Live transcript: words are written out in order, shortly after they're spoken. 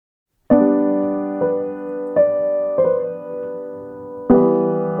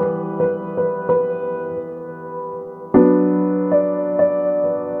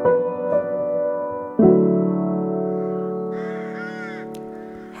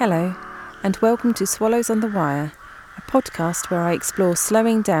Hello, and welcome to Swallows on the Wire, a podcast where I explore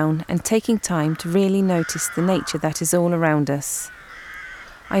slowing down and taking time to really notice the nature that is all around us.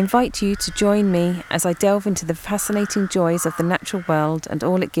 I invite you to join me as I delve into the fascinating joys of the natural world and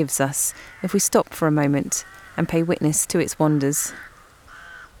all it gives us if we stop for a moment and pay witness to its wonders.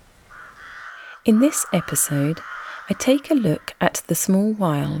 In this episode, I take a look at the small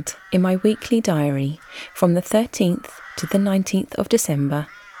wild in my weekly diary from the 13th to the 19th of December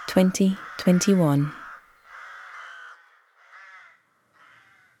 2021.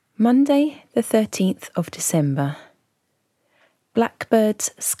 Monday the 13th of December.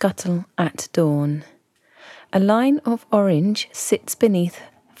 Blackbirds scuttle at dawn. A line of orange sits beneath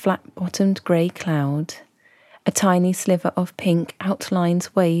flat-bottomed grey cloud. A tiny sliver of pink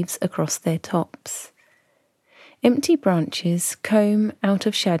outlines waves across their tops. Empty branches comb out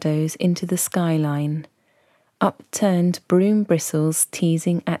of shadows into the skyline. Upturned broom bristles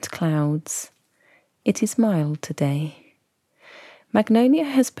teasing at clouds. It is mild today. Magnolia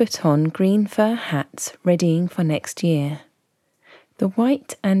has put on green fur hats readying for next year. The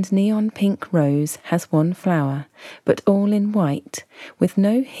white and neon pink rose has one flower, but all in white, with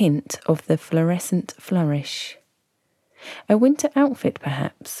no hint of the fluorescent flourish. A winter outfit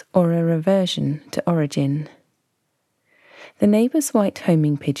perhaps, or a reversion to origin. The neighbours' white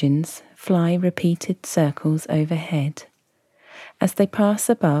homing pigeons fly repeated circles overhead. As they pass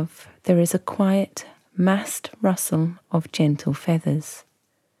above, there is a quiet, massed rustle of gentle feathers.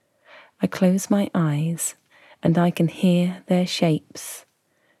 I close my eyes, and I can hear their shapes.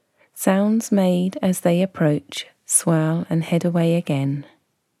 Sounds made as they approach, swirl and head away again.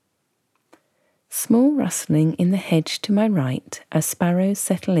 Small rustling in the hedge to my right as sparrows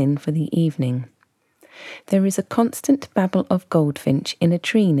settle in for the evening. There is a constant babble of goldfinch in a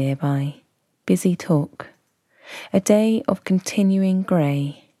tree nearby. Busy talk. A day of continuing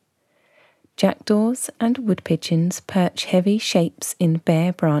grey. Jackdaws and wood pigeons perch heavy shapes in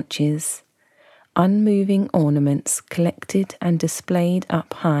bare branches. Unmoving ornaments collected and displayed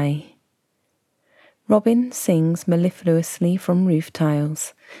up high. Robin sings mellifluously from roof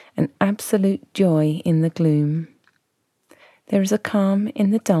tiles, an absolute joy in the gloom. There is a calm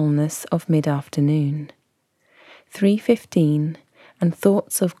in the dullness of mid-afternoon. 3:15, and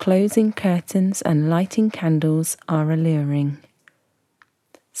thoughts of closing curtains and lighting candles are alluring.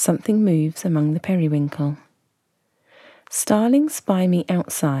 Something moves among the periwinkle. Starlings spy me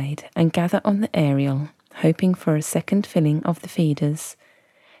outside and gather on the aerial, hoping for a second filling of the feeders.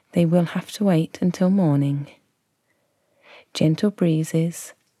 They will have to wait until morning. Gentle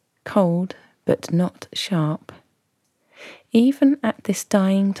breezes, cold but not sharp. Even at this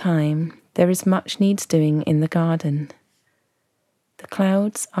dying time, there is much needs doing in the garden. The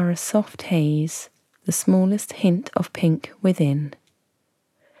clouds are a soft haze, the smallest hint of pink within.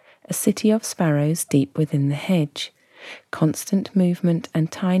 A city of sparrows deep within the hedge, constant movement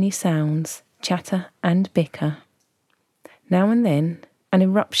and tiny sounds, chatter and bicker. Now and then, an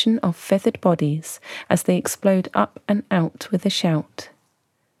eruption of feathered bodies as they explode up and out with a shout.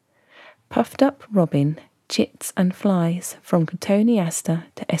 Puffed up robin, chits and flies from Cotoneaster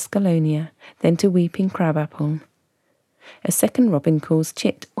to Escalonia, then to weeping crabapple. A second robin calls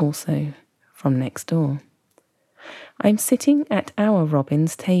chit also, from next door. I'm sitting at our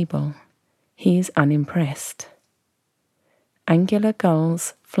robin's table. He is unimpressed. Angular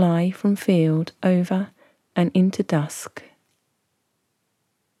gulls fly from field over and into dusk.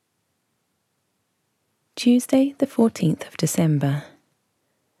 Tuesday the 14th of December.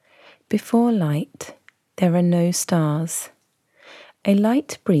 Before light, there are no stars. A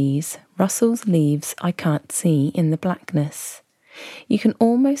light breeze rustles leaves I can't see in the blackness. You can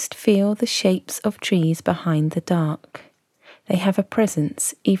almost feel the shapes of trees behind the dark. They have a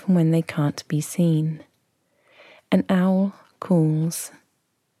presence even when they can't be seen. An owl calls.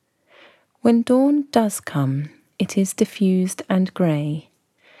 When dawn does come, it is diffused and grey.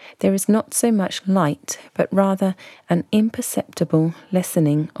 There is not so much light, but rather an imperceptible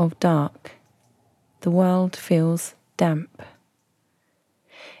lessening of dark. The world feels damp.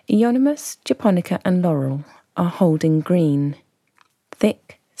 Euonymus, japonica and laurel are holding green.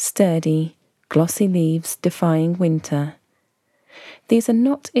 Thick, sturdy, glossy leaves defying winter. These are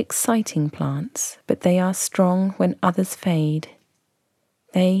not exciting plants, but they are strong when others fade.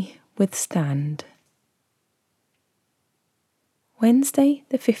 They withstand. Wednesday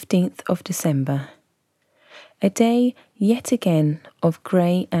the 15th of December. A day yet again of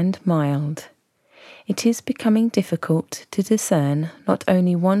grey and mild. It is becoming difficult to discern not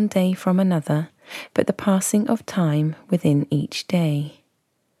only one day from another, but the passing of time within each day.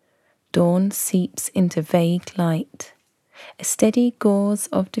 Dawn seeps into vague light. a steady gauze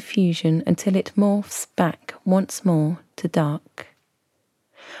of diffusion until it morphs back once more to dark.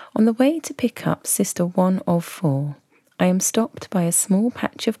 On the way to pick up Sister 1 of 4, I am stopped by a small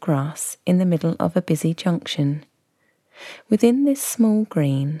patch of grass in the middle of a busy junction. Within this small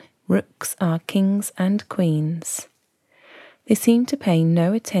green, rooks are kings and queens. They seem to pay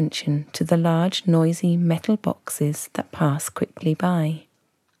no attention to the large noisy metal boxes that pass quickly by.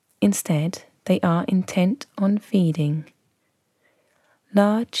 Instead, they are intent on feeding.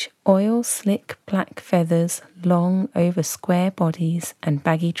 Large, oil-slick black feathers long over square bodies and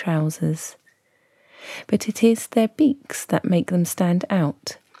baggy trousers. But it is their beaks that make them stand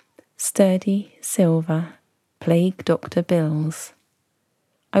out, sturdy, silver, plague doctor bills.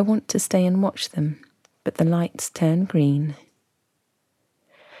 I want to stay and watch them, but the lights turn green.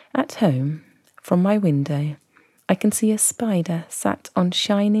 At home, from my window, I can see a spider sat on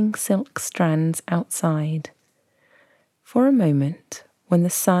shining silk strands outside. For a moment, when the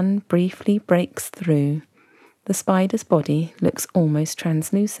sun briefly breaks through, the spider's body looks almost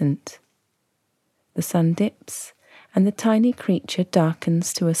translucent. The sun dips, and the tiny creature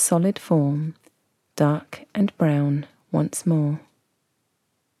darkens to a solid form, dark and brown once more.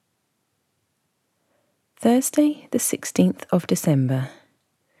 Thursday, the 16th of December.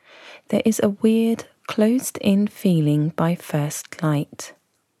 There is a weird, closed-in feeling by first light.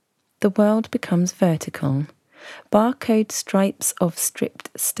 The world becomes vertical, barcode stripes of stripped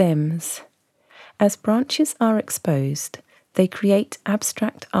stems. As branches are exposed, they create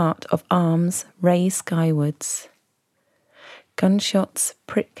abstract art of arms raised skywards. Gunshots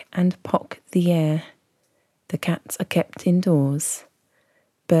prick and pock the air. The cats are kept indoors.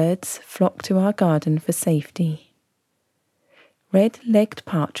 Birds flock to our garden for safety. Red-legged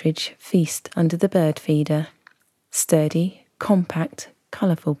partridge feast under the bird feeder. Sturdy, compact,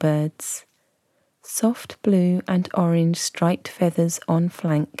 colourful birds. Soft blue and orange striped feathers on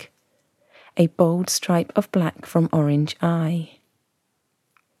flank. A bold stripe of black from orange eye.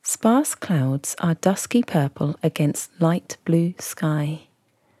 Sparse clouds are dusky purple against light blue sky.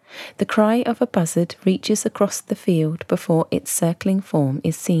 The cry of a buzzard reaches across the field before its circling form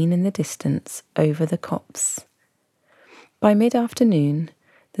is seen in the distance over the copse. By mid-afternoon,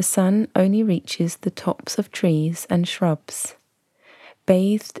 the sun only reaches the tops of trees and shrubs.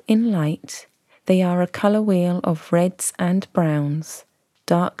 Bathed in light, they are a colour wheel of reds and browns,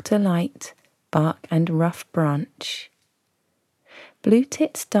 dark to light, bark and rough branch. Blue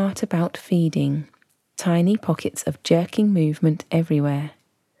tits dart about feeding, tiny pockets of jerking movement everywhere.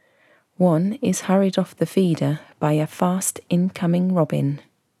 One is hurried off the feeder by a fast incoming robin.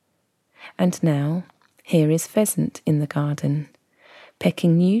 And now, here is pheasant in the garden,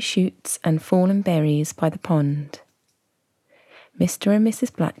 pecking new shoots and fallen berries by the pond. Mr. and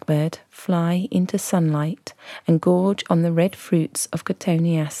Mrs. Blackbird fly into sunlight and gorge on the red fruits of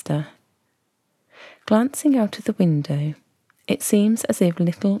cotoneaster. Glancing out of the window, it seems as if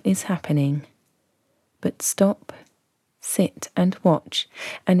little is happening. But stop, sit and watch,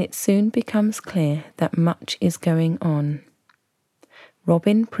 and it soon becomes clear that much is going on.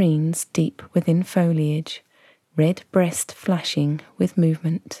 Robin preens deep within foliage, red breast flashing with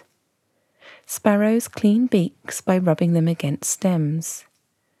movement. Sparrows clean beaks by rubbing them against stems.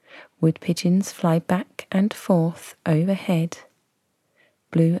 Wood pigeons fly back and forth overhead.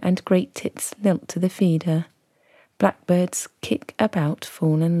 Blue and great tits lilt to the feeder. Blackbirds kick about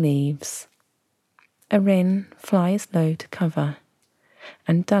fallen leaves. A wren flies low to cover,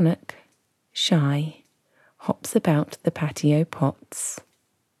 and Dunnock, shy, hops about the patio pots.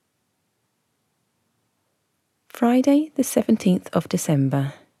 Friday, the 17th of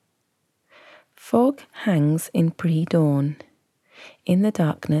December. Fog hangs in pre-dawn. In the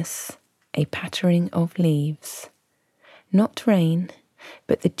darkness, a pattering of leaves. Not rain,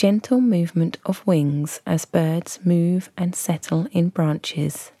 but the gentle movement of wings as birds move and settle in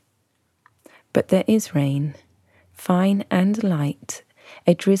branches. But there is rain, fine and light,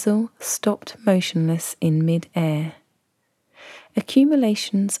 a drizzle stopped motionless in mid-air.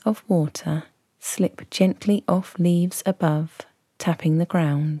 Accumulations of water slip gently off leaves above, tapping the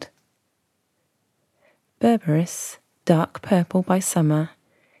ground. Berberis, dark purple by summer,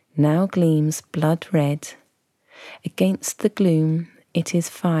 now gleams blood red. Against the gloom it is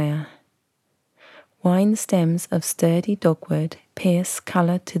fire. Wine stems of sturdy dogwood pierce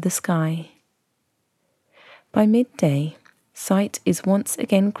colour to the sky. By midday, sight is once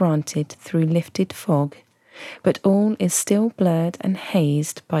again granted through lifted fog, but all is still blurred and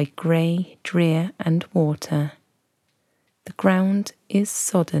hazed by grey, drear and water. The ground is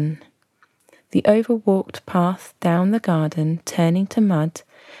sodden. The overwalked path down the garden turning to mud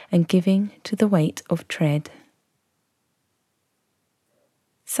and giving to the weight of tread.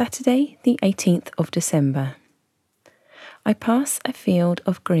 Saturday, the 18th of December. I pass a field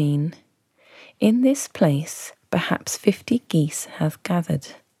of green. In this place, perhaps 50 geese have gathered.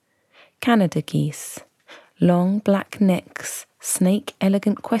 Canada geese, long black necks, snake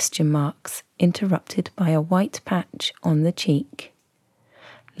elegant question marks interrupted by a white patch on the cheek.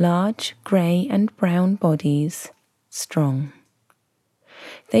 Large grey and brown bodies, strong.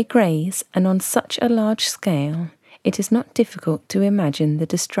 They graze, and on such a large scale, it is not difficult to imagine the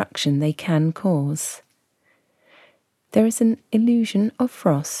destruction they can cause. There is an illusion of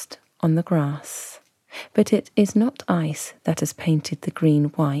frost on the grass, but it is not ice that has painted the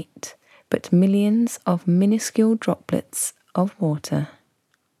green white, but millions of minuscule droplets of water.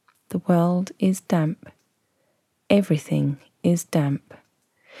 The world is damp. Everything is damp.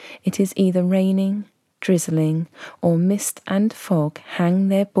 It is either raining, drizzling, or mist and fog hang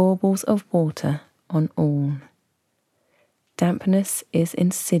their baubles of water on all. Dampness is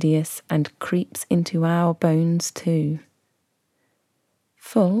insidious and creeps into our bones too.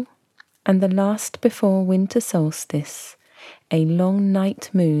 Full, and the last before winter solstice, a long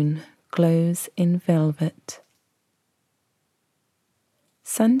night moon glows in velvet.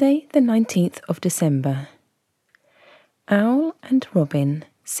 Sunday, the 19th of December. Owl and robin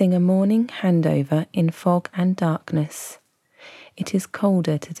sing a morning handover in fog and darkness. It is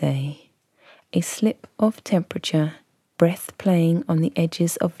colder today. A slip of temperature, breath playing on the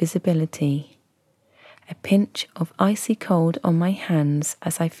edges of visibility. A pinch of icy cold on my hands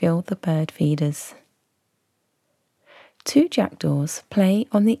as I feel the bird feeders. 2 jackdaws play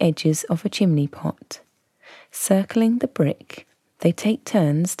on the edges of a chimney pot. Circling the brick, they take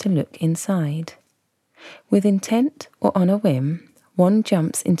turns to look inside. With intent or on a whim, one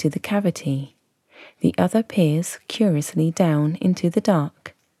jumps into the cavity. The other peers curiously down into the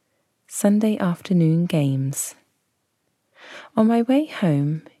dark. Sunday afternoon games. On my way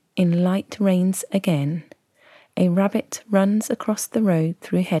home, in light rains again, a rabbit runs across the road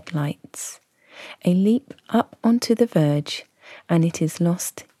through headlights. A leap up onto the verge, and it is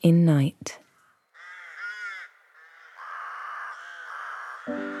lost in night.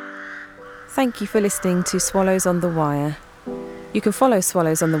 Thank you for listening to Swallows on the Wire. You can follow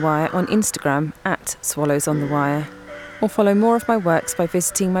Swallows on the Wire on Instagram @SwallowsOnTheWire, or follow more of my works by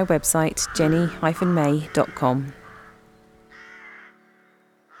visiting my website jenny-may.com.